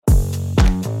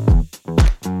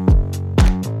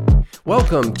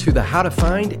Welcome to the How to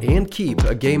Find and Keep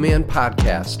a Gay Man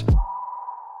podcast.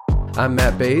 I'm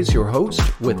Matt Bays, your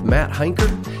host, with Matt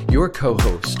Heinker, your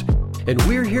co-host. And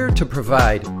we're here to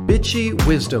provide bitchy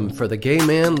wisdom for the gay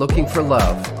man looking for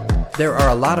love. There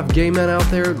are a lot of gay men out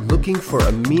there looking for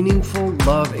a meaningful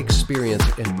love experience,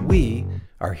 and we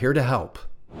are here to help.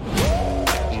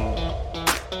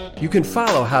 You can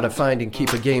follow How to Find and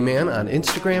Keep a Gay Man on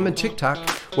Instagram and TikTok,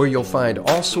 where you'll find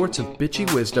all sorts of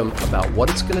bitchy wisdom about what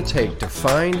it's going to take to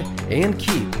find and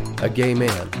keep a gay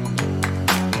man.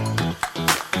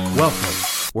 Welcome.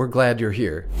 We're glad you're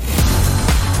here.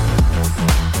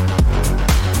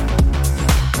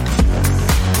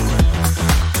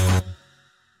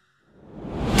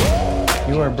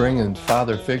 You are bringing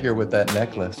father figure with that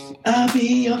necklace. I'll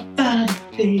be your father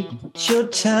figure. Put your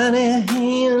tiny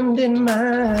hand in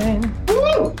mine.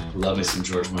 Woo! Love me some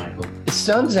George Michael. The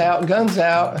sun's out, guns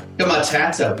out. Got my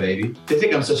tats out, baby. They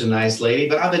think I'm such a nice lady,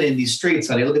 but I've been in these streets,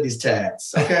 honey. Look at these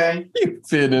tats, okay? You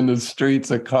fit in the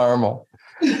streets of Carmel.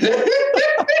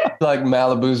 Like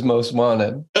Malibu's Most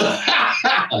Wanted.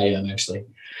 I am, actually.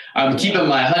 I'm keeping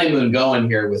my honeymoon going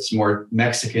here with some more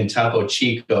Mexican Topo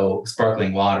Chico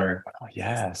sparkling water. Oh,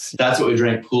 yes. That's what we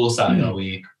drank poolside all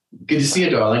week. Good to see you,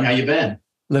 darling. How you been?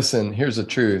 Listen, here's the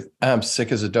truth. I'm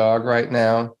sick as a dog right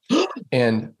now.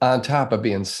 And on top of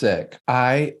being sick,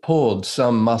 I pulled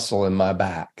some muscle in my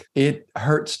back. It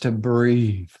hurts to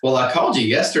breathe. Well, I called you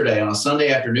yesterday on a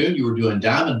Sunday afternoon. You were doing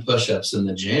diamond push-ups in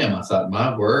the gym. I thought,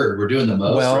 my word, we're doing the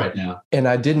most right now. And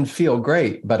I didn't feel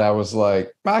great, but I was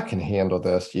like, I can handle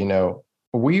this. You know,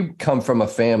 we come from a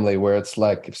family where it's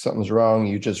like, if something's wrong,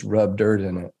 you just rub dirt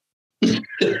in it.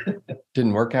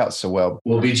 Didn't work out so well.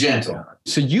 We'll be gentle.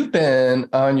 So you've been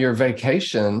on your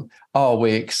vacation all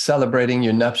week celebrating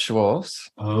your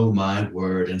nuptials. Oh, my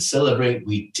word. And celebrate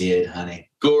we did, honey.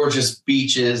 Gorgeous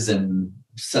beaches and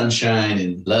sunshine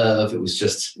and love. It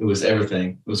was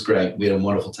everything. It was great. We had a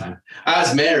wonderful time. I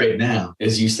was married now,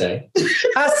 as you say.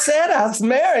 I said I was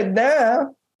married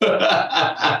now.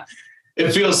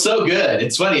 It feels so good.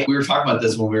 It's funny. We were talking about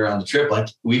this when we were on the trip. Like,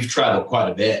 we've traveled quite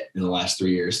a bit in the last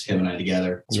 3 years, him and I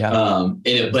together. Yeah.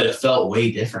 But it felt way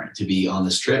different to be on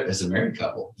this trip as a married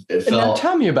couple. Now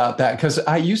tell me about that, because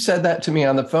you said that to me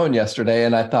on the phone yesterday,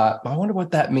 and I thought, I wonder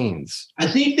what that means. I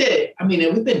think that,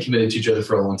 we've been committed to each other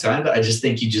for a long time, but I just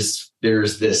think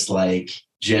there's this like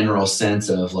general sense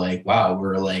of like, wow,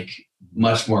 we're like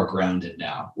much more grounded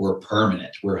now. We're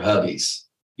permanent. We're hubbies,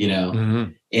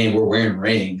 and we're wearing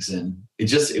rings, and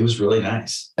it was really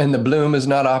nice. And the bloom is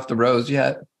not off the rose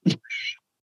yet.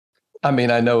 I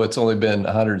know it's only been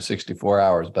 164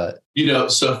 hours, but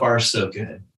so far so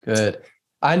good. Good.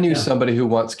 I knew somebody who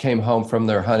once came home from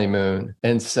their honeymoon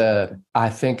and said, I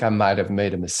think I might have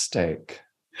made a mistake.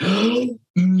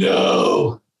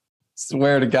 No.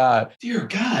 Swear to God. Dear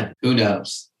God. Who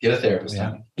knows? Get a therapist.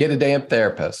 Yeah. Get a damn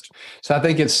therapist. So I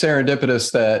think it's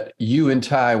serendipitous that you and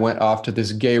Ty went off to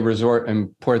this gay resort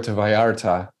in Puerto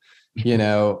Vallarta.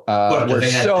 Where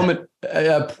so many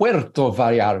Puerto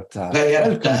Vallarta.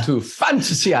 Welcome to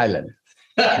Fantasy Island.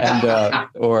 And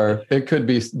or it could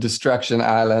be Destruction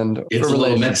Island. It's a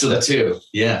little mix of the two.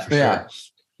 Yeah, for sure.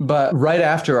 But right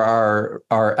after our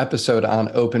episode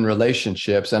on open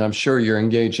relationships, and I'm sure you're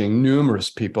engaging numerous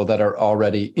people that are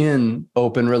already in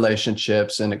open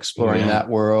relationships and exploring that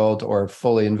world or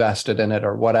fully invested in it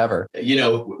or whatever.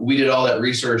 We did all that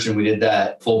research and we did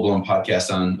that full-blown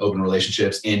podcast on open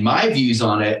relationships. And my views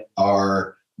on it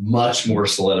are much more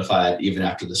solidified even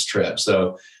after this trip.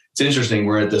 So it's interesting.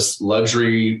 We're at this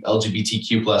luxury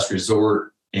LGBTQ plus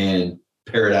resort in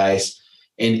Paradise.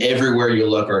 And everywhere you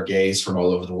look are gays from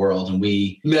all over the world. And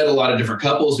we met a lot of different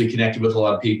couples. We connected with a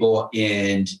lot of people.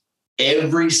 And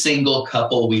every single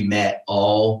couple we met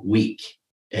all week,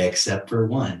 except for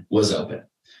one, was open.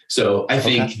 So I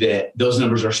think that those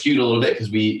numbers are skewed a little bit because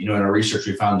we, in our research,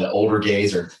 we found that older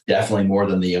gays are definitely more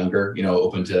than the younger,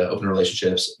 open to open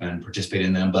relationships and participate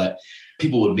in them. But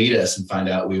people would meet us and find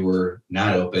out we were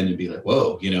not open and be like,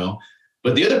 whoa,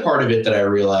 But the other part of it that I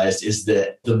realized is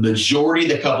that the majority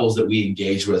of the couples that we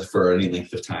engaged with for any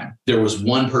length of time, there was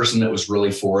one person that was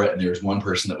really for it. And there's one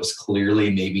person that was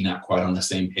clearly maybe not quite on the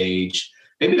same page,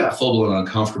 maybe not full-blown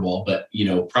uncomfortable, but,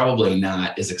 probably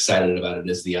not as excited about it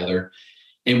as the other.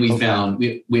 And we found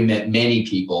we met many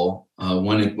people.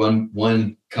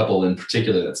 One couple in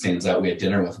particular that stands out. We had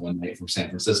dinner with one night from San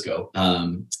Francisco.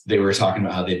 They were talking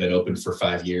about how they've been open for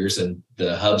 5 years, and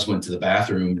the hubs went to the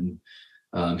bathroom,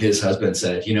 and his husband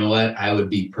said, you know what? I would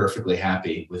be perfectly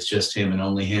happy with just him and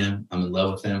only him. I'm in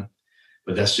love with him,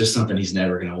 but that's just something he's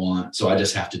never going to want. So I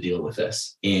just have to deal with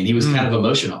this. And he was kind of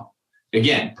emotional.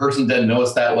 Again, person doesn't know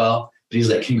us that well. But he's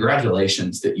like,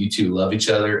 congratulations that you two love each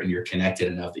other and you're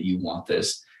connected enough that you want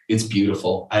this. It's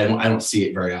beautiful. I don't see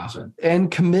it very often.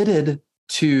 And committed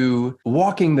to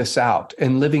walking this out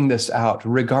and living this out,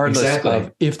 regardless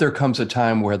of if there comes a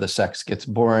time where the sex gets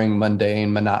boring,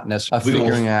 mundane, monotonous, of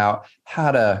figuring out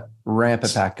how to ramp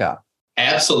it back up.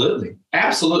 Absolutely.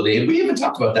 Absolutely. And we even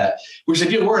talked about that. We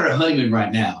said, we're on our honeymoon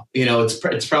right now.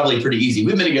 It's probably pretty easy.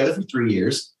 We've been together for 3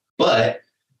 years, but,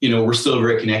 we're still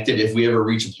very connected. If we ever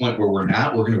reach a point where we're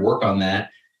not, we're going to work on that.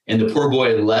 And the poor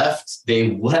boy left.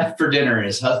 They left for dinner and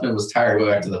his husband was tired to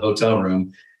go back to the hotel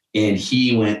room and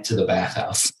he went to the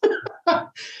bathhouse.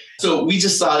 So we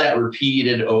just saw that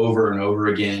repeated over and over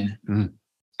again. Mm.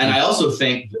 And I also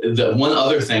think that one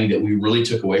other thing that we really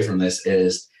took away from this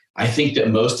is I think that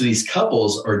most of these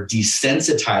couples are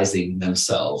desensitizing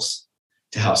themselves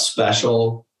to how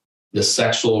special the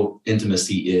sexual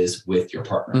intimacy is with your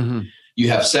partner. Mm-hmm. You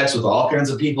have sex with all kinds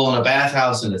of people in a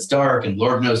bathhouse and it's dark and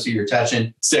Lord knows who you're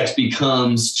touching. Sex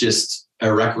becomes just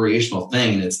a recreational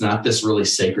thing. And it's not this really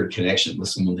sacred connection with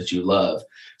someone that you love.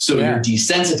 So you're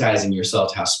desensitizing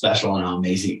yourself to how special and how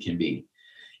amazing it can be.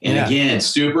 And again,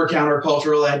 super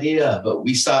countercultural idea, but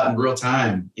we saw it in real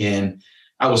time. And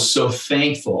I was so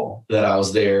thankful that I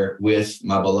was there with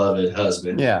my beloved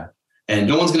husband. Yeah. And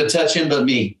no one's going to touch him but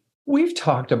me. We've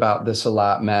talked about this a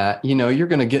lot, Matt. You're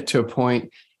going to get to a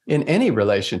point in any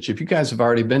relationship. You guys have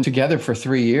already been together for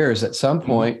 3 years. At some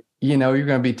point, you're going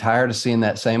to be tired of seeing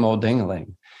that same old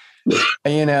ding-a-ling.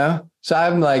 So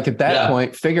I'm like, at that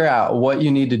point, figure out what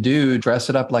you need to do, dress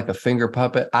it up like a finger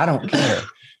puppet. I don't care.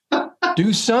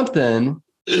 Do something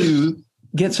to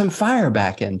get some fire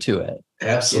back into it.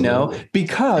 Absolutely.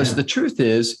 Because the truth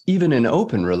is, even in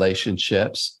open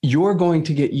relationships, you're going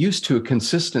to get used to a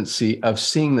consistency of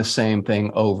seeing the same thing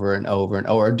over and over and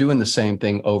over, doing the same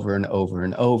thing over and over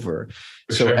and over.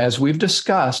 So as we've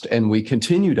discussed and we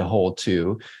continue to hold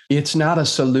to, it's not a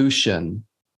solution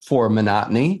for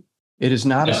monotony. It is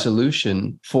not a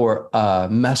solution for a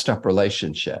messed up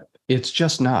relationship. It's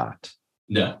just not.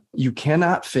 No. You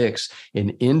cannot fix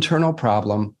an internal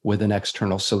problem with an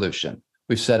external solution.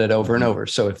 We've said it over and over.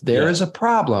 So if there is a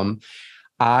problem,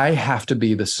 I have to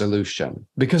be the solution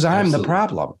because I'm the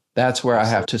problem. That's where I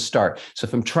have to start. So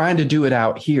if I'm trying to do it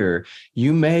out here,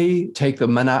 you may take the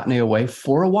monotony away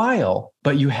for a while,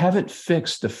 but you haven't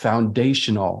fixed the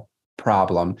foundational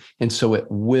problem. And so it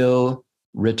will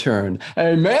return.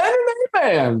 Amen and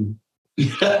amen.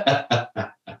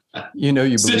 You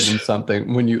believe in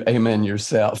something when you amen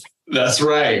yourself. That's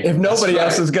right. If nobody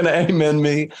else is going to amen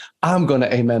me, I'm going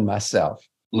to amen myself.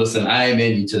 Listen, I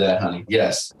amen you to that, honey.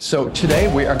 Yes. So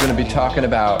today we are going to be talking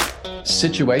about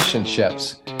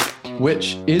situationships,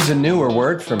 which is a newer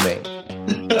word for me.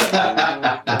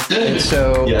 And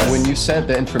so when you sent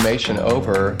the information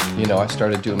over, I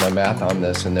started doing my math on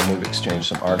this and then we've exchanged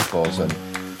some articles and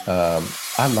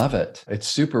I love it. It's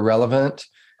super relevant.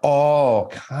 All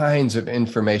kinds of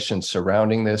information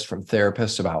surrounding this from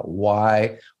therapists about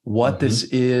why, what this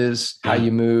is, how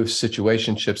you move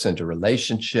situationships into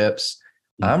relationships.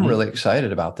 I'm really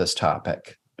excited about this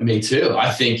topic. Me too.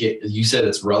 I think you said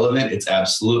it's relevant. It's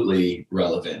absolutely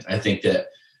relevant. I think that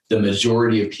the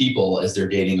majority of people, as they're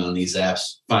dating on these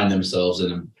apps, find themselves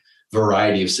in a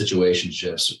variety of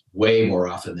situationships way more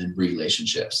often than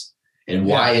relationships. And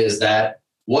why is that?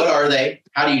 What are they?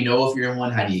 How do you know if you're in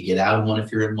one? How do you get out of one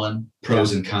if you're in one?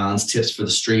 Pros and cons, tips for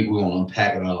the street. We want to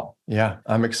unpack it all. Yeah,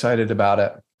 I'm excited about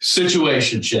it.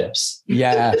 Situationships.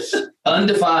 Yes.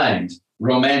 Undefined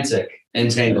romantic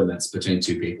entanglements between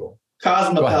two people.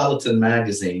 Cosmopolitan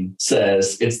magazine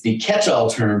says it's the catch-all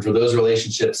term for those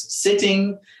relationships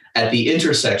sitting at the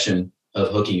intersection of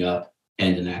hooking up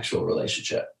and an actual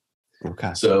relationship.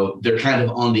 Okay. So they're kind of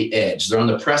on the edge. They're on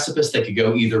the precipice. They could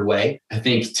go either way. I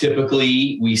think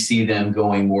typically we see them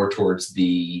going more towards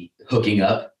the hooking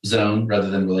up zone rather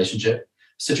than relationship.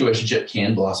 Situationship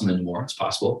can blossom into more. It's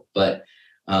possible. But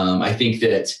I think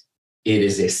that it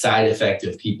is a side effect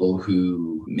of people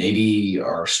who maybe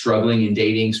are struggling in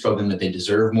dating, struggling that they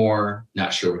deserve more,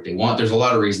 not sure what they want. There's a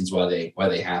lot of reasons why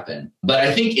they happen. But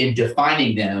I think in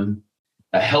defining them,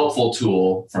 a helpful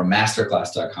tool from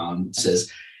masterclass.com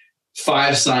says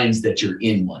 5 signs that you're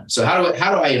in one. So how do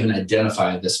I even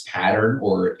identify this pattern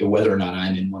or whether or not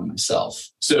I'm in one myself?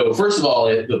 So first of all,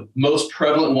 the most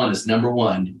prevalent one is number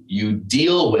 1, you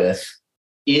deal with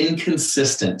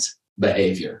inconsistent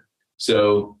behavior.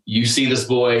 So you see this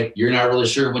boy, you're not really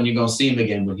sure when you're going to see him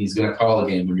again, when he's going to call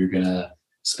again, when you're going to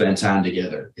spend time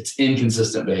together. It's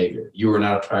inconsistent behavior. You are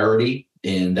not a priority,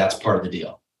 and that's part of the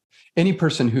deal. Any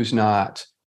person who's not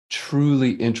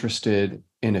truly interested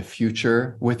in a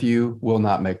future with you will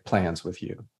not make plans with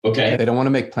you. Okay. They don't want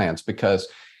to make plans because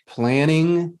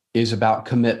Planning is about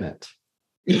commitment.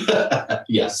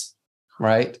 Yes.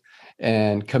 Right?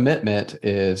 And commitment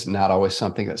is not always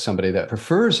something that somebody that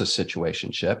prefers a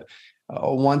situationship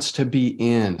wants to be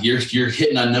in. You're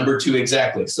hitting on number 2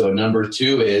 exactly. So number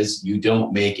 2 is you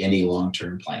don't make any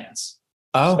long-term plans.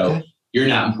 Oh, okay. So you're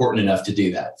not important enough to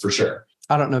do that, for sure.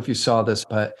 I don't know if you saw this,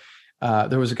 but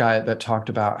there was a guy that talked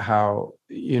about how,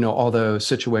 although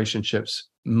situationships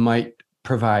might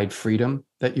provide freedom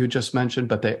that you just mentioned,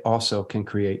 but they also can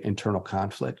create internal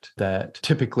conflict that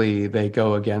typically they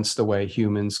go against the way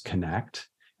humans connect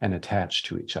and attach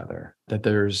to each other, that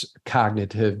there's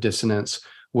cognitive dissonance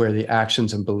where the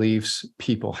actions and beliefs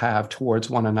people have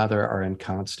towards one another are in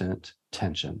constant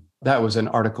tension. That was an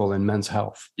article in Men's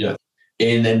Health. Yeah.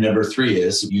 And then number 3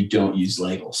 is you don't use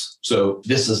labels. So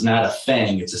this is not a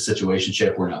thing. It's a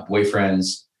situationship. We're not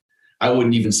boyfriends. I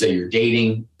wouldn't even say you're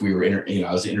dating. We were,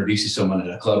 I was introducing someone at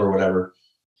a club or whatever.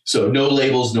 So no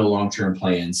labels, no long-term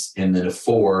plans. And then a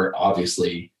 4,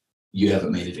 obviously, you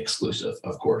haven't made it exclusive,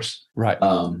 of course. Right.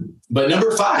 But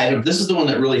number 5, this is the one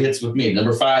that really hits with me.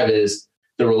 Number 5 is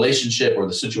the relationship or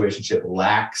the situationship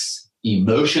lacks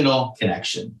emotional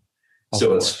connection.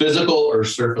 So it's physical or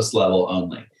surface level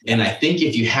only. And I think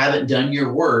if you haven't done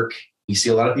your work, you see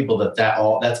a lot of people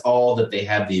that's all that they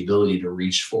have the ability to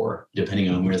reach for, depending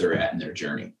on where they're at in their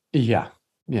journey. Yeah.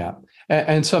 Yeah.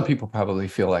 And some people probably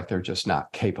feel like they're just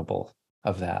not capable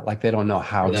of that. Like they don't know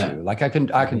how to. Like I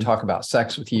can talk about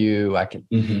sex with you. I can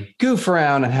goof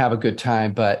around and have a good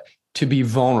time, but to be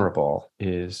vulnerable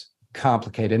is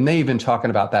complicated. And they even talking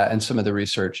about that in some of the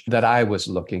research that I was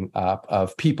looking up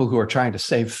of people who are trying to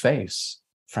save face,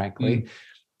 frankly,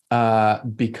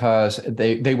 because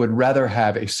they would rather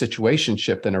have a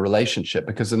situationship than a relationship,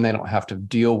 because then they don't have to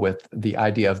deal with the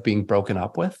idea of being broken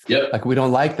up with. Yep. Like we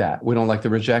don't like that. We don't like the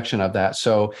rejection of that.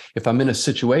 So if I'm in a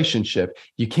situationship,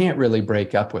 you can't really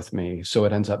break up with me. So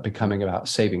it ends up becoming about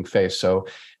saving face. So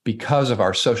because of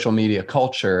our social media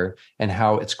culture and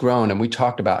how it's grown, and we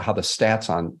talked about how the stats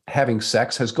on having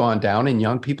sex has gone down in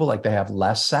young people, like they have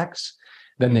less sex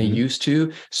than they used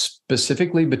to,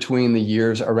 specifically between the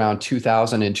years around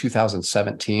 2000 and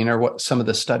 2017 are what some of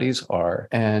the studies are.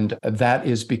 And that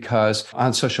is because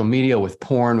on social media with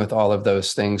porn, with all of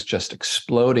those things just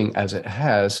exploding as it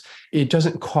has, it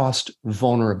doesn't cost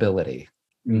vulnerability.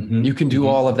 You can do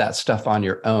all of that stuff on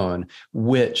your own,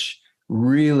 which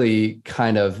really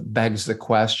kind of begs the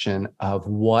question of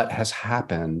what has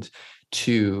happened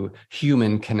to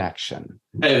human connection.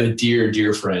 I have a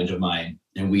dear friend of mine,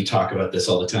 and we talk about this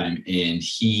all the time, and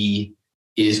he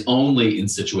is only in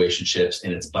situationships,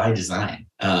 and it's by design.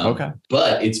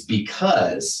 But it's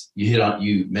because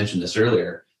you mentioned this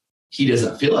earlier, he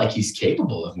doesn't feel like he's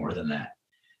capable of more than that.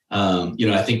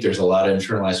 I think there's a lot of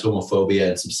internalized homophobia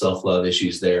and some self-love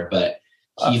issues there, but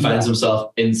he finds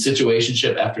himself in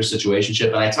situationship after situationship.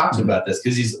 And I talked to him about this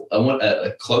because he's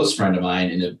a close friend of mine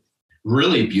and a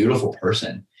really beautiful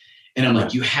person. And I'm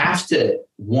like, you have to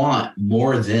want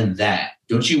more than that.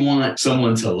 Don't you want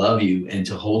someone to love you and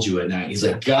to hold you at night? He's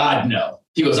like, God, no.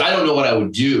 He goes, I don't know what I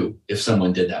would do if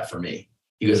someone did that for me.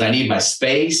 He goes, I need my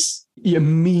space.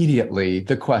 Immediately,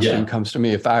 the question comes to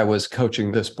me if I was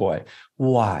coaching this boy,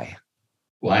 why?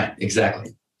 Why?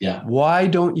 Exactly. Yeah. Why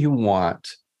don't you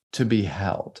want to be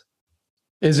held?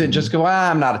 Is it just go,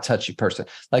 I'm not a touchy person?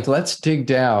 Like, let's dig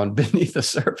down beneath the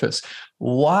surface.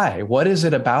 Why? What is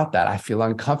it about that? I feel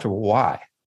uncomfortable. Why?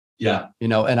 Yeah.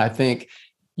 And I think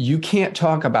you can't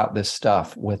talk about this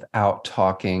stuff without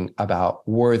talking about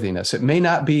worthiness. It may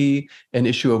not be an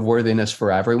issue of worthiness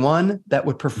for everyone that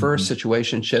would prefer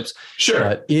situationships,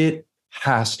 but it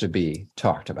has to be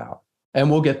talked about. And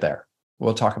we'll get there.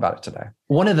 We'll talk about it today.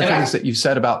 One of the things that you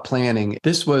said about planning,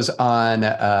 this was on,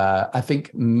 I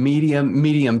think,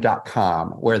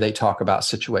 medium.com, where they talk about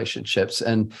situationships.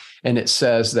 And it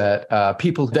says that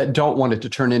people that don't want it to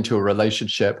turn into a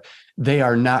relationship, they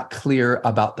are not clear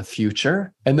about the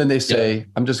future. And then they say,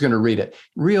 I'm just going to read it.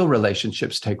 Real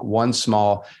relationships take one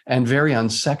small and very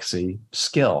unsexy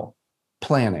skill,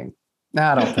 planning.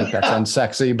 Now, I don't think that's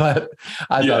unsexy, but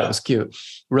I thought it was cute.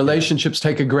 Relationships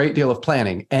take a great deal of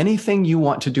planning. Anything you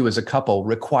want to do as a couple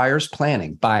requires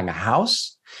planning. Buying a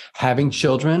house, having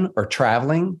children, or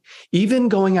traveling, even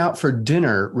going out for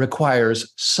dinner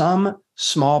requires some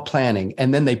small planning.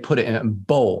 And then they put it in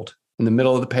bold in the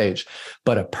middle of the page.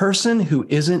 But a person who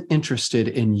isn't interested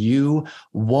in you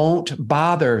won't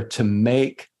bother to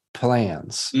make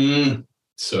plans.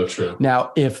 So true.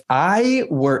 Now, if I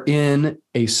were in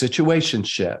a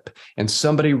situationship and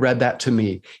somebody read that to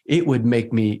me, it would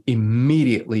make me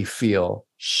immediately feel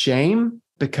shame,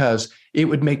 because it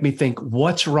would make me think,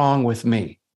 what's wrong with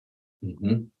me?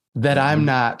 That I'm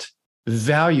not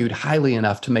valued highly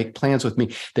enough to make plans with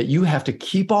me that you have to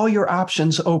keep all your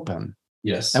options open.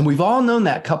 Yes. And we've all known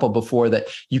that couple before, that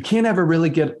you can't ever really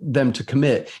get them to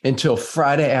commit until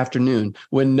Friday afternoon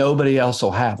when nobody else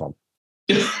will have them.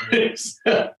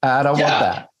 I don't want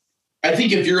that. I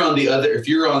think if you're on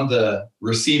the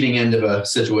receiving end of a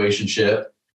situationship,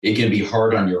 it can be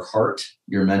hard on your heart,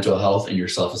 your mental health, and your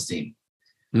self-esteem.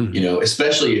 Mm-hmm.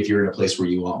 Especially if you're in a place where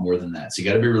you want more than that. So you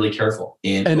got to be really careful.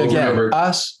 And again,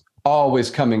 us always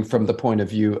coming from the point of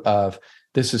view of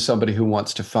this is somebody who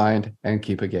wants to find and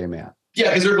keep a gay man. Yeah,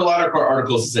 because there's a lot of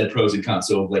articles that said pros and cons.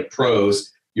 So like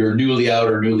pros, you're newly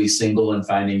out or newly single and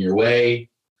finding your way.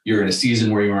 You're in a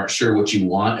season where you aren't sure what you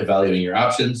want, evaluating your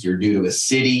options. You're new to a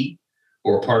city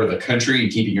or part of a country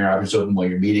and keeping your options open while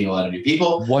you're meeting a lot of new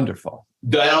people. Wonderful.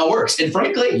 That all works. And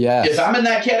frankly, if I'm in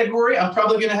that category, I'm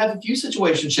probably going to have a few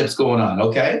situationships going on.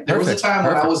 Okay. There was a time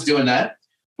when I was doing that.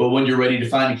 But when you're ready to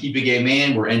find and keep a gay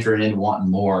man, we're entering in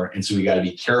wanting more. And so we got to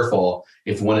be careful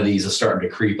if one of these is starting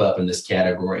to creep up in this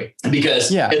category.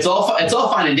 Because it's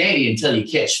all fine and dandy until you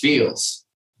catch feels.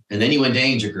 And then you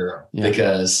endanger, girl. Yeah.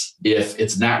 Because if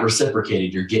it's not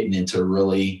reciprocated, you're getting into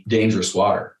really dangerous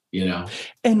water,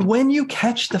 And when you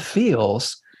catch the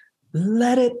feels,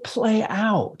 let it play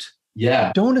out.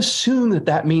 Yeah. Don't assume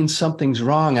that means something's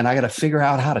wrong and I got to figure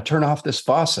out how to turn off this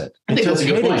faucet. It's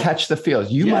okay to catch the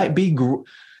feels. You might be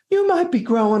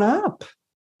growing up.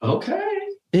 Okay.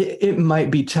 It might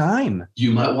be time.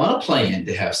 You might want to plan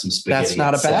to have some spaghetti. That's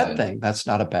not a bad thing. That's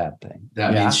not a bad thing.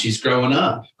 That means she's growing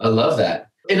up. I love that.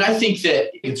 And I think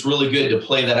that it's really good to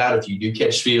play that out if you do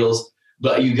catch feels,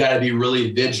 but you got to be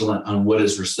really vigilant on what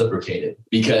is reciprocated.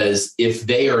 Because if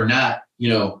they are not,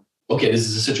 okay, this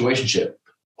is a situationship.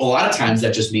 A lot of times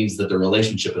that just means that the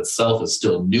relationship itself is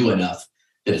still new enough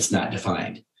that it's not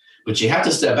defined. But you have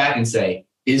to step back and say,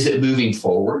 is it moving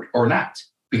forward or not?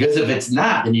 Because if it's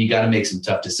not, then you got to make some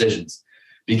tough decisions.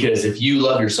 Because if you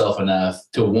love yourself enough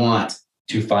to want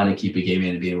to find and keep a gay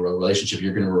man and be in a real relationship,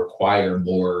 you're going to require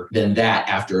more than that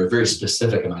after a very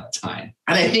specific amount of time.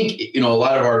 And I think, a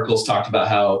lot of articles talked about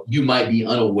how you might be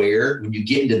unaware when you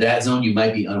get into that zone, you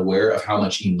might be unaware of how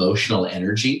much emotional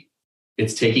energy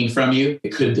it's taking from you. It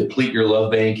could deplete your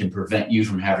love bank and prevent you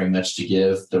from having much to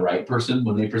give the right person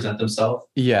when they present themselves.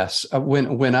 Yes.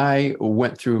 When I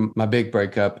went through my big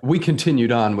breakup, we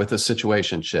continued on with a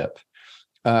situationship.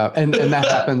 And that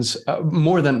happens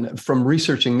more than, from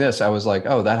researching this, I was like,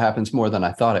 oh, that happens more than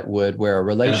I thought it would, where a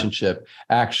relationship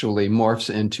actually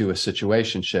morphs into a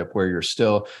situationship where you're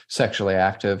still sexually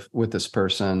active with this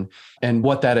person. And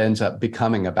what that ends up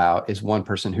becoming about is one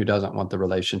person who doesn't want the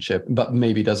relationship, but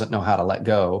maybe doesn't know how to let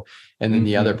go. And then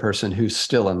the other person who's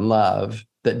still in love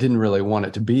that didn't really want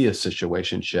it to be a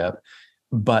situationship.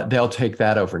 But they'll take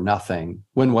that over nothing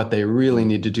when what they really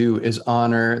need to do is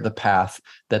honor the path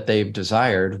that they've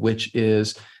desired, which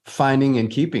is finding and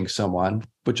keeping someone,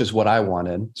 which is what I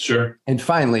wanted. Sure. And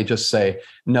finally just say,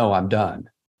 no, I'm done.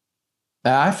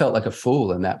 I felt like a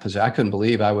fool in that position. I couldn't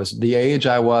believe I was the age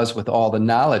I was with all the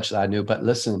knowledge that I knew. But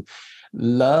listen,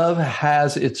 love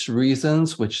has its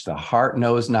reasons, which the heart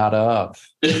knows not of.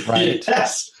 Right?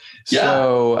 Yes. Yeah.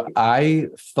 So I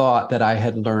thought that I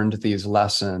had learned these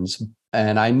lessons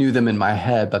and I knew them in my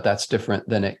head, but that's different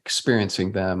than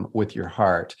experiencing them with your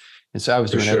heart. And so I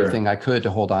was doing everything I could to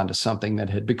hold on to something that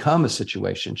had become a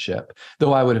situationship,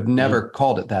 though I would have never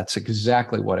called it. That's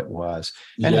exactly what it was.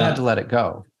 And I had to let it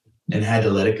go.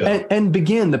 And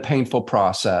begin the painful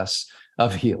process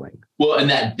of healing. Well, and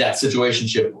that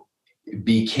situationship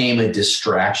became a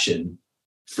distraction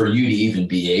for you to even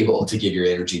be able to give your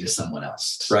energy to someone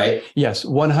else, right? Yes,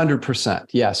 100%.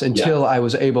 Yes. Until I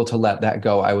was able to let that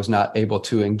go, I was not able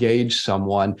to engage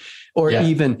someone, or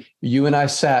even you and I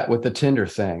sat with the Tinder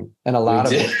thing. And a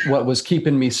lot of what was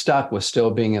keeping me stuck was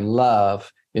still being in love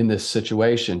in this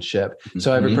situationship.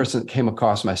 So every person that came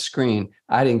across my screen,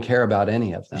 I didn't care about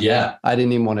any of them. Yeah. I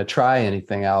didn't even want to try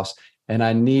anything else. And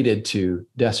I needed to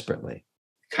desperately.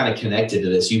 Kind of connected to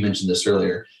this, you mentioned this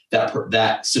earlier, that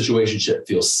situationship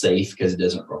feels safe because it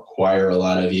doesn't require a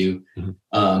lot of you.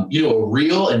 A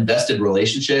real invested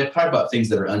relationship, talk about things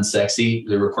that are unsexy,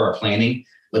 they require planning,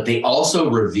 but they also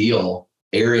reveal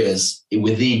areas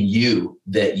within you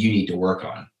that you need to work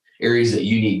on, areas that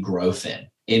you need growth in.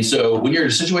 And so when you're in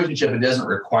a situationship, it doesn't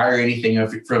require anything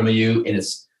from you. And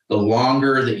it's the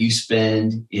longer that you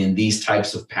spend in these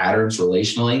types of patterns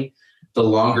relationally, the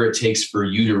longer it takes for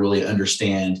you to really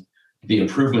understand the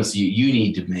improvements you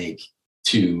need to make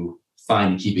to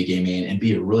find and keep a gay man and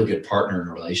be a really good partner in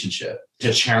a relationship,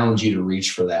 to challenge you to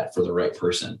reach for that for the right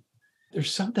person.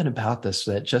 There's something about this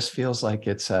that just feels like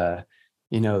it's the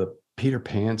Peter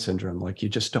Pan syndrome. Like you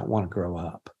just don't want to grow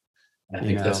up. I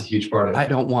think that's a huge part of it. I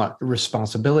don't want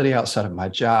responsibility outside of my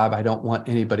job. I don't want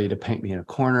anybody to paint me in a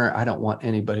corner. I don't want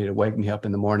anybody to wake me up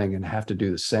in the morning and have to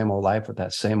do the same old life with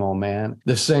that same old man,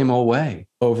 the same old way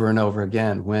over and over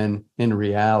again, when in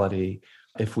reality,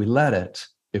 if we let it,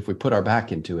 if we put our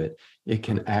back into it, it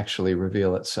can actually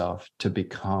reveal itself to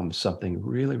become something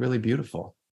really, really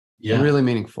beautiful, really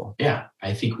meaningful. Yeah.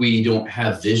 I think we don't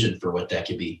have vision for what that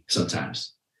could be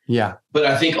sometimes. Yeah. But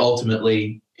I think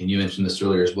ultimately, and you mentioned this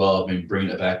earlier as well, I mean, bringing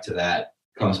it back to that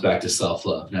comes back to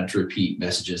self-love, not to repeat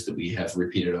messages that we have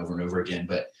repeated over and over again,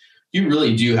 but you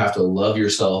really do have to love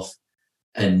yourself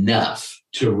enough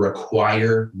to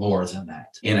require more than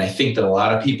that. And I think that a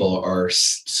lot of people are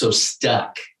so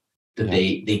stuck that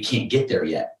they can't get there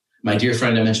yet. My dear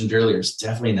friend I mentioned earlier is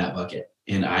definitely in that bucket.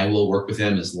 And I will work with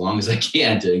him as long as I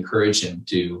can to encourage him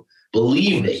to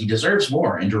believe that he deserves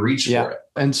more and to reach for it.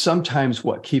 And sometimes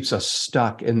what keeps us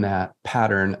stuck in that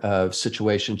pattern of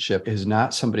situationship is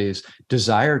not somebody's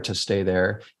desire to stay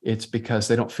there. It's because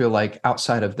they don't feel like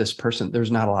outside of this person,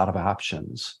 there's not a lot of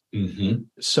options. Mm-hmm.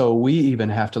 So we even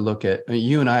have to look at,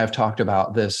 you and I have talked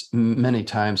about this many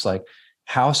times, like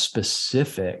how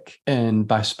specific, and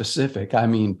by specific, I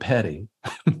mean petty,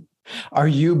 are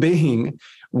you being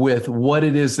with what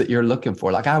it is that you're looking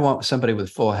for? Like, I want somebody with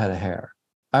full head of hair.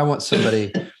 I want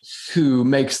somebody who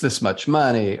makes this much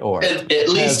money, or at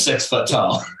least 6 foot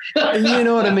tall. You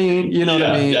know what I mean? You know what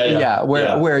I mean? Yeah.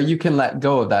 Where you can let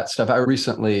go of that stuff. I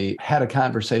recently had a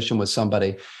conversation with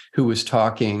somebody who was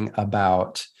talking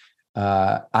about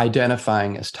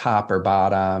identifying as top or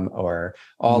bottom or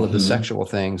all of the sexual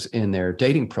things in their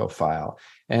dating profile.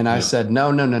 And I said, no,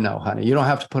 honey, you don't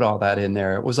have to put all that in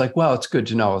there. It was like, well, it's good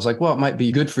to know. I was like, well, it might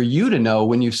be good for you to know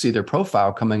when you see their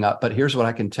profile coming up, but here's what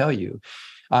I can tell you.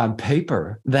 On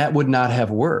paper, that would not have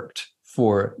worked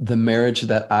for the marriage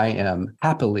that I am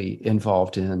happily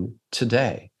involved in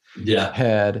today. Yeah.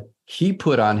 Had he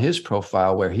put on his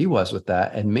profile where he was with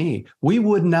that and me, we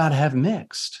would not have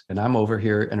mixed. And I'm over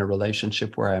here in a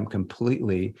relationship where I'm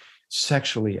completely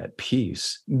sexually at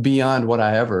peace beyond what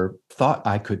I ever thought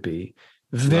I could be.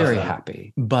 Very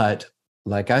happy. But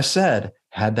like I said,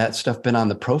 had that stuff been on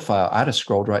the profile, I'd have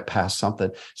scrolled right past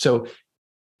something. So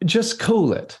just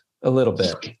cool it a little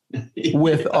bit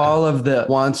with all of the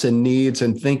wants and needs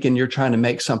and thinking you're trying to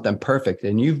make something perfect,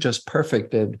 and you've just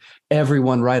perfected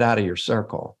everyone right out of your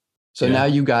circle. So now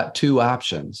you got two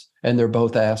options and they're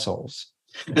both assholes.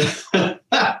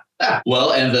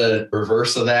 Well, and the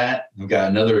reverse of that, I've got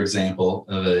another example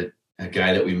of a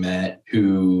guy that we met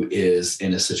who is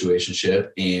in a situationship,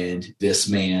 and this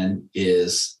man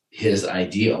is his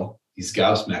ideal. He's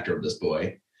gobsmacked over this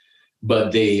boy,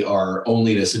 but they are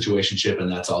only in a situationship,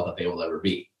 and that's all that they will ever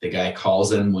be. The guy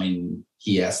calls him when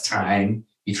he has time.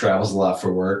 He travels a lot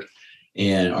for work,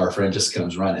 and our friend just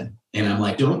comes running. And I'm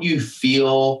like, don't you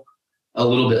feel a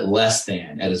little bit less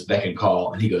than at his beck and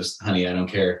call? And he goes, honey, I don't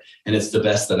care. And it's the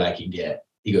best that I can get.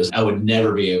 He goes, I would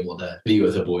never be able to be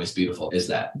with a boy as beautiful as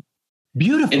that.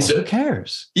 Beautiful. And so, who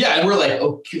cares? Yeah. And we're like,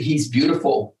 oh, he's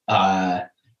beautiful.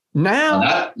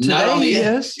 Now, not on the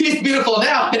is. He's beautiful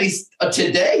now. And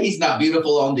today he's not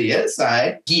beautiful on the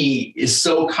inside. He is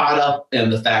so caught up in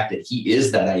the fact that he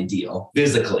is that ideal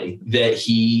physically that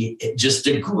he just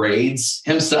degrades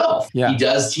himself. Yeah.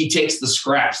 He takes the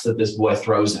scraps that this boy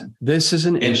throws him. This is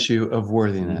an issue of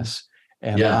worthiness.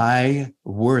 Am I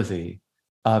worthy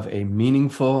of a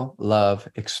meaningful love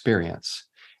experience?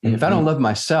 And if I don't love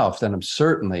myself, then I'm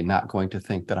certainly not going to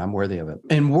think that I'm worthy of it.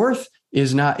 And worth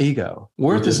is not ego.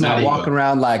 Worth is not walking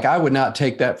around like, I would not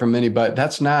take that from anybody.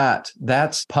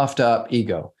 That's puffed up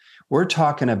ego. We're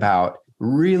talking about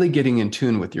really getting in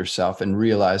tune with yourself and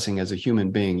realizing as a human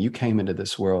being, you came into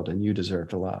this world and you deserve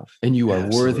to love, and you are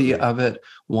worthy of it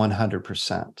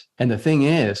 100%. And the thing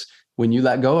is, when you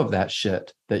let go of that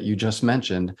shit that you just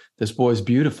mentioned, this boy's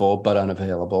beautiful, but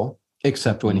unavailable,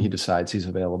 except when he decides he's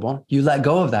available. You let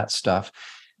go of that stuff,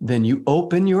 then you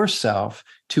open yourself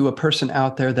to a person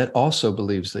out there that also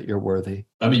believes that you're worthy.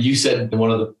 I mean, you said in one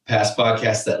of the past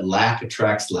podcasts that lack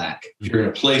attracts lack. If you're in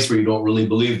a place where you don't really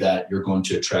believe that, you're going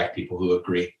to attract people who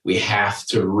agree. We have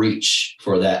to reach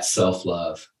for that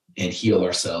self-love and heal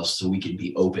ourselves so we can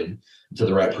be open to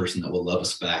the right person that will love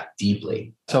us back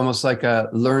deeply. It's almost like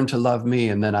learn to love me,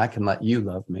 and then I can let you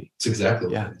love me. It's exactly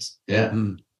what it is. Yeah.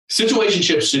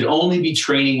 Situationships should only be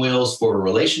training wheels for a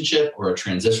relationship or a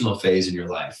transitional phase in your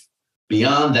life.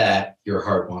 Beyond that, your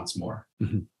heart wants more.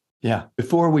 Yeah.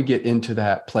 Before we get into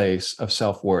that place of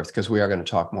self-worth, because we are going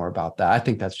to talk more about that, I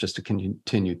think that's just a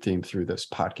continued theme through this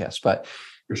podcast. But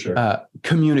for sure,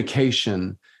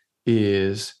 communication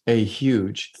is a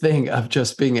huge thing of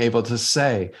just being able to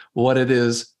say what it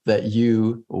is that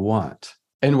you want.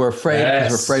 And we're afraid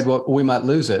because Yes. we're afraid we might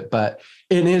lose it.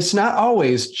 And it's not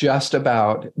always just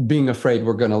about being afraid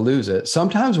we're going to lose it.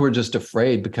 Sometimes we're just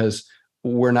afraid because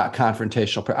we're not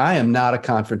confrontational. I am not a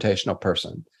confrontational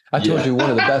person. I told you one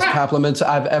of the best compliments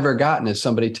I've ever gotten is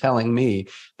somebody telling me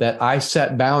that I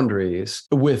set boundaries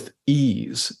with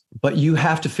ease. But you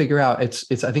have to figure out, I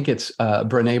think it's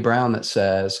Brené Brown that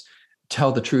says,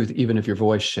 tell the truth even if your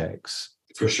voice shakes.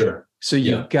 For sure. So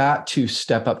you've got to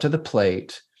step up to the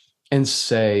plate and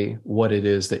say what it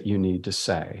is that you need to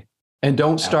say. And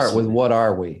don't start with what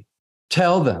are we?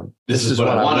 Tell them this is what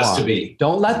I want us to be.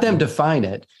 Don't let them define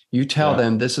it. You tell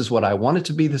them this is what I want it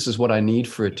to be. This is what I need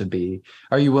for it to be.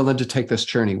 Are you willing to take this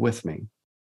journey with me?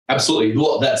 Absolutely.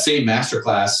 Well, that same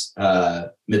masterclass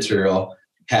material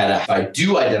had, if I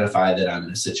do identify that I'm in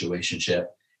a situationship,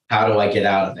 how do I get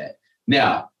out of it?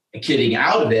 Now, getting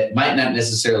out of it might not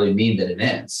necessarily mean that it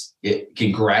ends. It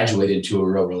can graduate into a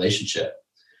real relationship.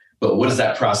 But what does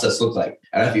that process look like?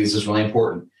 And I think this is really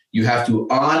important. You have to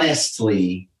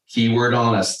honestly, keyword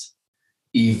honest,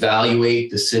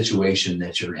 evaluate the situation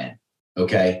that you're in.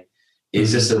 Okay.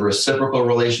 Is this a reciprocal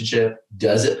relationship?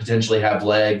 Does it potentially have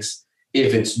legs?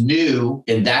 If it's new,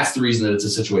 and that's the reason that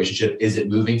it's a situationship, is it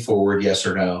moving forward? Yes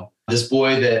or no? This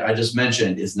boy that I just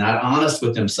mentioned is not honest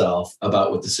with himself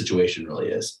about what the situation really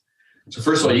is. So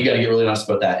first of all, you got to get really honest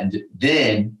about that. And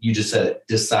then you just said it,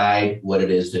 decide what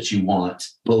it is that you want,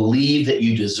 believe that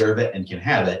you deserve it and can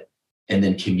have it, and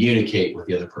then communicate with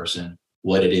the other person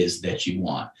what it is that you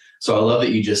want. So I love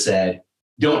that you just said,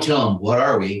 don't tell them, what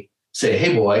are we? Say,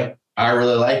 hey boy, I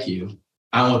really like you.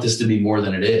 I want this to be more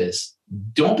than it is.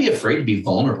 Don't be afraid to be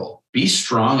vulnerable. Be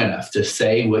strong enough to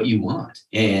say what you want.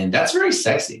 And that's very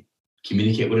sexy.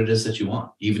 Communicate what it is that you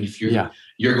want, even if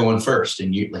you're going first.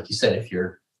 And you, like you said, if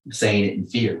you're saying it in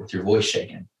fear with your voice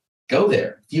shaking, go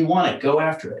there. If you want it, go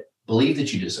after it. Believe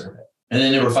that you deserve it. And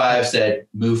then number 5 said,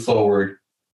 move forward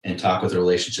and talk with a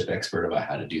relationship expert about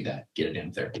how to do that. Get a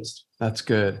damn therapist. That's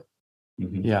good.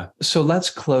 Yeah. So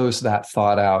let's close that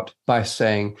thought out by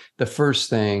saying the first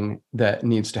thing that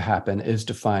needs to happen is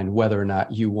define whether or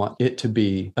not you want it to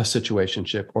be a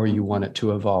situationship or you want it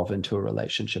to evolve into a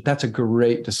relationship. That's a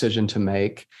great decision to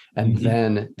make. And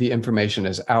then the information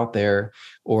is out there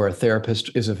or a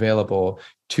therapist is available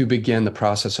to begin the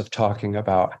process of talking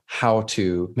about how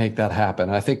to make that happen.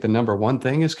 And I think the number one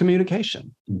thing is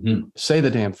communication. Say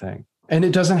the damn thing. And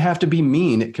it doesn't have to be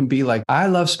mean. It can be like, I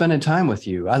love spending time with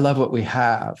you. I love what we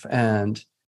have. And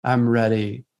I'm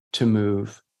ready to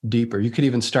move deeper. You could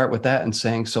even start with that and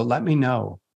saying, so let me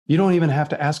know. You don't even have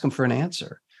to ask them for an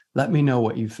answer. Let me know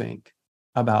what you think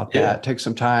about that. Take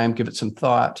some time, give it some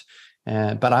thought.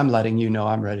 But I'm letting you know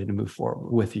I'm ready to move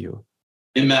forward with you.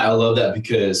 And Matt, I love that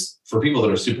because for people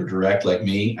that are super direct like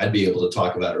me, I'd be able to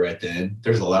talk about it right then.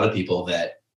 There's a lot of people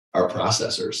that are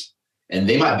processors. And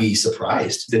they might be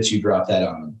surprised that you drop that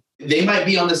on them. They might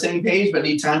be on the same page, but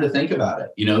need time to think about it.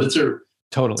 You know, it's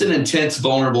an intense,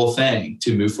 vulnerable thing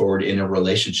to move forward in a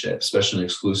relationship, especially an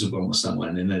exclusive one with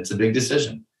someone. And it's a big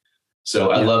decision.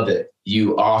 So I love that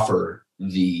you offer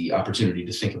the opportunity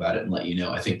to think about it and let you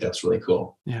know. I think that's really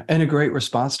cool. Yeah. And a great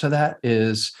response to that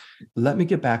is, let me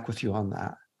get back with you on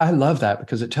that. I love that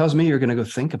because it tells me you're going to go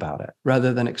think about it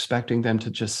rather than expecting them to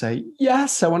just say,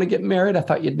 yes, I want to get married. I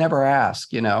thought you'd never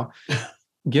ask,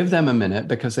 give them a minute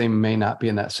because they may not be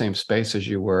in that same space as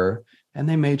you were. And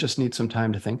they may just need some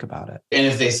time to think about it. And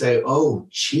if they say, oh,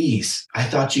 geez, I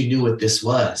thought you knew what this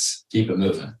was, keep it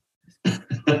moving.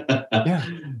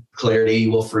 Clarity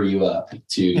will free you up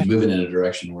to move in a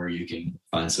direction where you can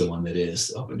find someone that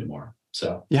is open to more.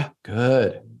 So,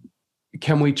 good.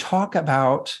 Can we talk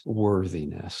about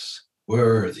worthiness?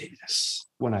 Worthiness.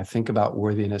 When I think about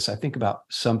worthiness, I think about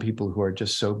some people who are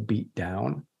just so beat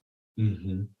down.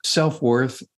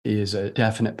 Self-worth is a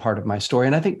definite part of my story.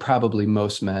 And I think probably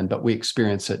most men, but we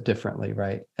experience it differently,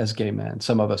 right? As gay men,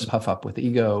 some of us puff up with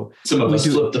ego. Some of us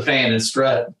flip the fan and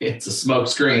strut. It's a smoke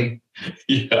screen.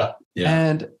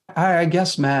 And I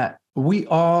guess, Matt, we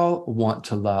all want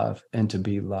to love and to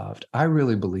be loved. I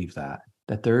really believe that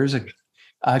there is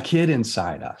a kid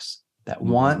inside us that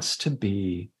wants to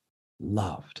be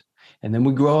loved. And then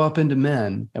we grow up into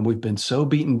men and we've been so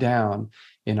beaten down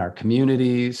in our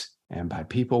communities and by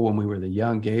people when we were the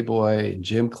young gay boy in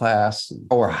gym class,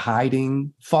 or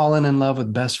hiding, falling in love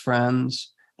with best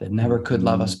friends that never could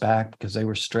love us back because they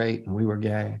were straight and we were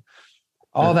gay.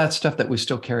 All that stuff that we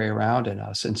still carry around in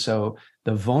us. And so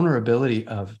the vulnerability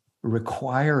of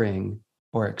requiring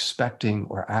or expecting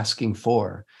or asking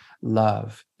for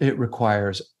love, it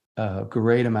requires a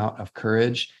great amount of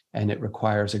courage and it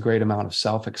requires a great amount of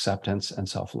self-acceptance and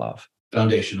self-love.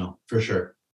 Foundational, for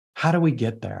sure. How do we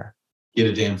get there? Get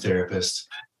a damn therapist.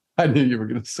 I knew you were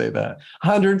going to say that.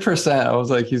 100%. I was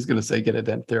like, he's going to say, get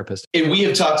a therapist. And we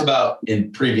have talked about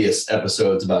in previous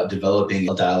episodes about developing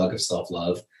a dialogue of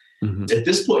self-love. Mm-hmm. At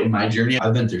this point in my journey,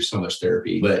 I've been through so much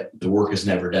therapy, but the work is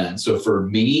never done. So for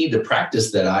me, the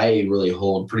practice that I really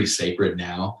hold pretty sacred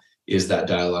now is that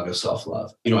dialogue of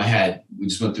self-love. We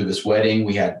just went through this wedding.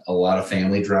 We had a lot of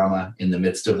family drama in the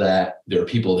midst of that. There were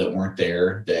people that weren't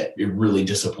there that it really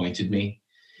disappointed me.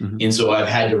 Mm-hmm. And so I've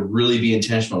had to really be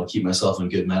intentional to keep myself in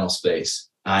good mental space.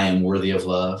 I am worthy of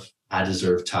love. I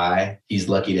deserve Ty. He's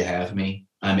lucky to have me.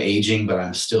 I'm aging, but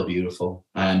I'm still beautiful.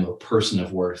 I'm a person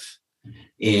of worth.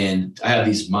 And I have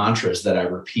these mantras that I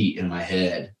repeat in my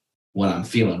head when I'm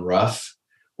feeling rough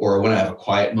or when I have a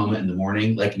quiet moment in the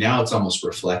morning. Like now it's almost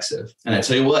reflexive. And I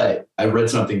tell you what, I read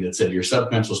something that said your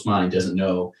subconscious mind doesn't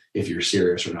know if you're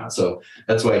serious or not. So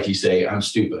that's why if you say I'm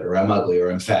stupid or I'm ugly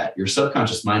or I'm fat, your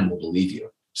subconscious mind will believe you.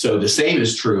 So the same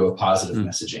is true of positive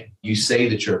messaging. You say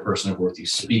that you're a person of worth, you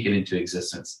speak it into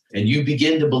existence and you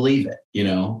begin to believe it.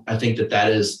 I think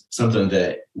that is something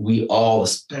that we all,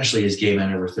 especially as gay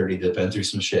men over 30 that have been through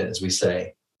some shit, as we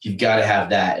say, you've got to have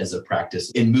that as a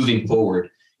practice in moving forward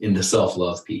in the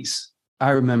self-love piece.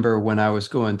 I remember when I was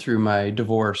going through my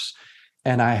divorce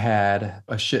and I had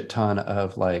a shit ton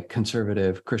of like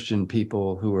conservative Christian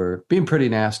people who were being pretty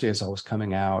nasty as I was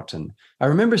coming out. And I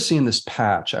remember seeing this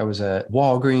patch. I was at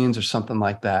Walgreens or something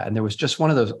like that. And there was just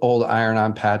one of those old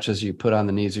iron-on patches you put on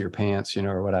the knees of your pants,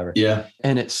 or whatever. Yeah.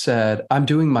 And it said, I'm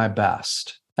doing my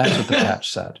best. That's what the patch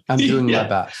said. I'm doing my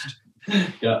best.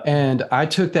 Yeah. And I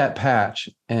took that patch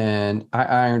and I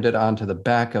ironed it onto the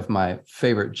back of my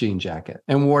favorite jean jacket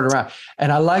and wore it around.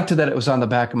 And I liked that it was on the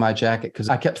back of my jacket because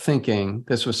I kept thinking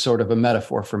this was sort of a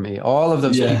metaphor for me. All of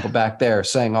those people back there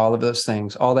saying all of those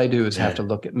things, all they do is have to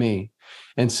look at me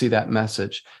and see that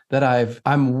message that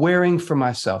I'm wearing for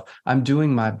myself. I'm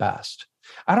doing my best.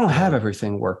 I don't have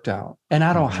everything worked out and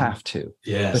I don't have to.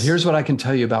 Yes. But here's what I can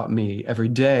tell you about me every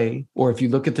day, or if you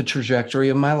look at the trajectory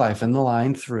of my life and the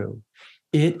line through,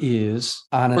 it is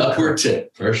on an upward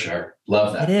tip for sure.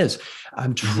 Love that. It is.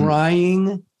 I'm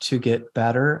trying to get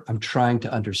better. I'm trying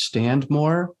to understand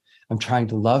more. I'm trying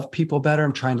to love people better.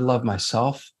 I'm trying to love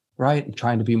myself, right? I'm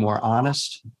trying to be more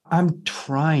honest. I'm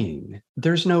trying.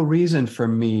 There's no reason for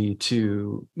me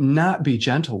to not be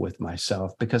gentle with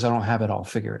myself because I don't have it all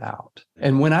figured out.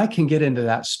 And when I can get into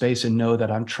that space and know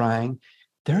that I'm trying,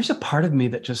 there's a part of me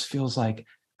that just feels like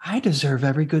I deserve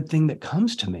every good thing that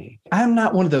comes to me. I'm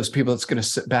not one of those people that's going to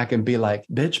sit back and be like,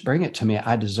 bitch, bring it to me.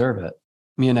 I deserve it.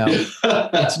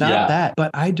 It's not that,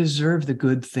 but I deserve the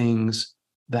good things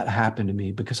that happen to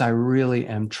me because I really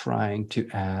am trying to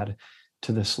add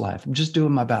to this life. I'm just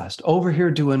doing my best. Over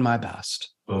here doing my best.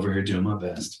 Over here doing my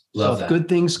best. Love that. If good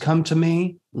things come to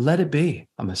me, let it be.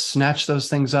 I'm going to snatch those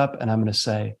things up and I'm going to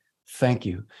say, thank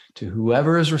you to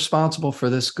whoever is responsible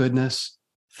for this goodness.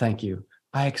 Thank you.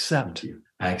 I accept.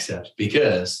 I accept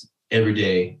because every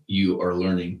day you are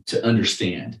learning to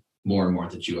understand more and more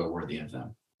that you are worthy of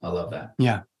them. I love that.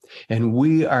 Yeah. And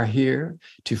we are here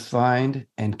to find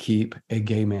and keep a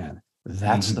gay man.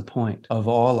 That's the point of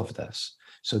all of this.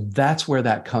 So that's where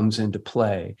that comes into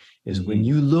play is when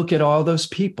you look at all those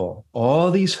people, all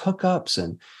these hookups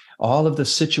and all of the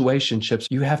situationships,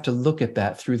 you have to look at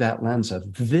that through that lens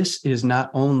of this is not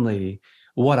only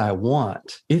what I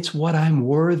want, it's what I'm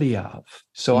worthy of.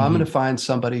 So I'm going to find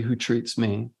somebody who treats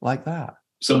me like that.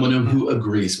 Someone who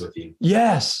agrees with you.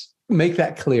 Yes. Make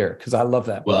that clear because I love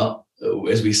that. Well,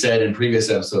 as we said in previous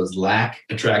episodes, lack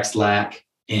attracts lack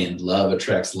and love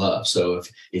attracts love. So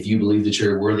if you believe that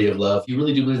you're worthy of love, you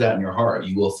really do believe that in your heart,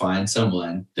 you will find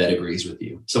someone that agrees with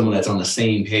you, someone that's on the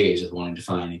same page with wanting to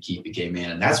find and keep a gay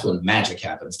man. And that's when magic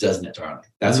happens, doesn't it, darling?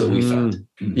 That's what we found.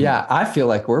 Yeah, I feel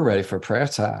like we're ready for prayer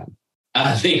time.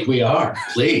 I think we are.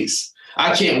 Please.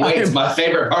 I can't wait. It's my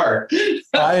favorite part.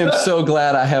 I am so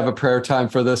glad I have a prayer time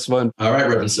for this one. All right,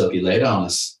 Reverend Silky, lay it on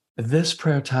us. This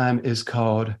prayer time is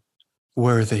called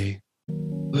Worthy.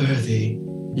 Worthy.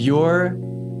 Your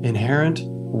inherent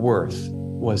worth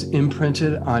was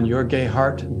imprinted on your gay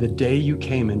heart the day you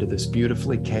came into this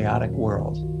beautifully chaotic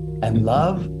world. And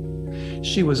love,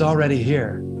 she was already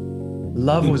here.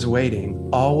 Love was waiting,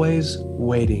 always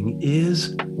waiting,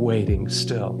 is waiting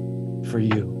still for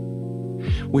you.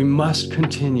 We must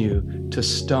continue to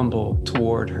stumble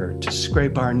toward her, to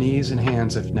scrape our knees and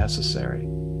hands if necessary.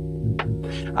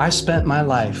 I spent my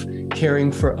life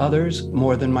caring for others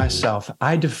more than myself.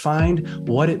 I defined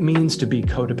what it means to be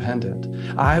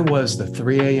codependent. I was the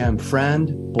 3 a.m.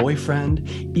 friend, boyfriend,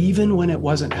 even when it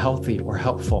wasn't healthy or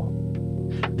helpful.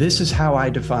 This is how I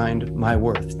defined my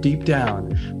worth. Deep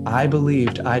down, I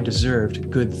believed I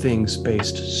deserved good things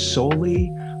based solely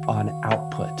on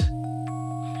output.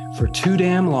 For too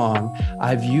damn long,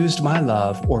 I've used my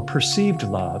love or perceived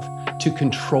love to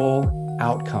control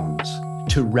outcomes,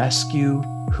 to rescue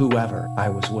whoever I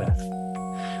was with.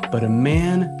 But a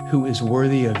man who is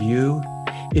worthy of you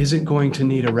isn't going to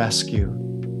need a rescue.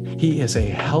 He is a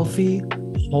healthy,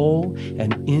 whole,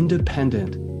 and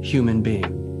independent human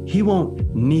being. He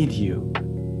won't need you.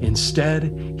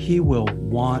 Instead, he will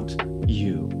want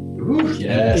you. Ooh,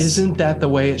 yes. Isn't that the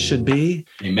way it should be?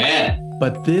 Amen.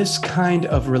 But this kind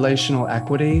of relational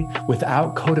equity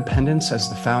without codependence as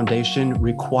the foundation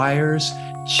requires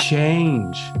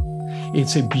change.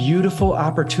 It's a beautiful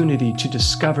opportunity to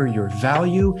discover your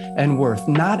value and worth,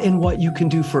 not in what you can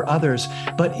do for others,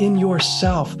 but in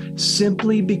yourself,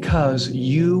 simply because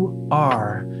you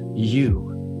are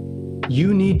you.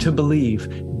 You need to believe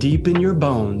deep in your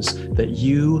bones that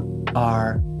you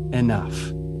are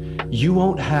enough. You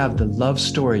won't have the love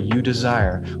story you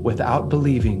desire without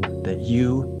believing that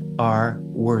you are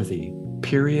worthy.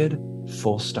 Period.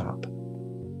 Full stop.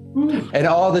 And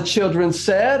all the children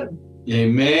said,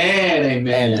 Amen,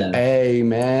 amen. And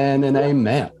amen and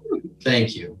amen.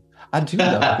 Thank you. I do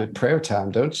love a good prayer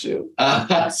time, don't you?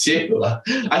 I do.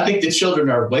 I think the children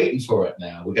are waiting for it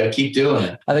now. We got to keep doing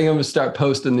it. I think I'm going to start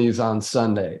posting these on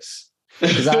Sundays.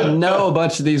 Because I know a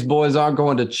bunch of these boys aren't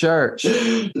going to church.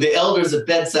 The elders of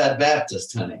Bedside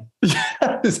Baptist, honey.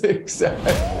 Yes,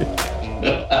 exactly.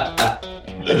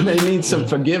 And they need some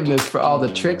forgiveness for all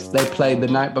the tricks they played the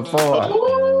night before.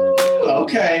 Ooh,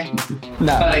 okay.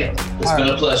 No. Honey, it's been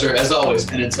a pleasure as always.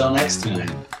 And until next time,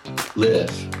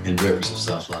 live in rivers of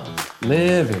self-love.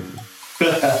 Living. 1,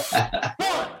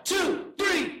 2,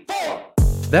 3, 4.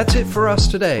 That's it for us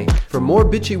today. For more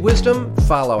bitchy wisdom,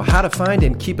 follow How to Find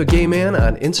and Keep a Gay Man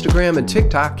on Instagram and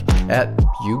TikTok at,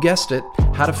 you guessed it,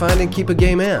 How to Find and Keep a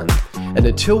Gay Man. And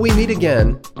until we meet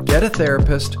again, get a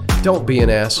therapist, don't be an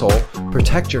asshole,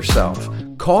 protect yourself,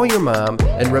 call your mom,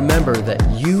 and remember that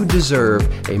you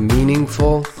deserve a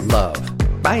meaningful love.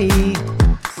 Bye.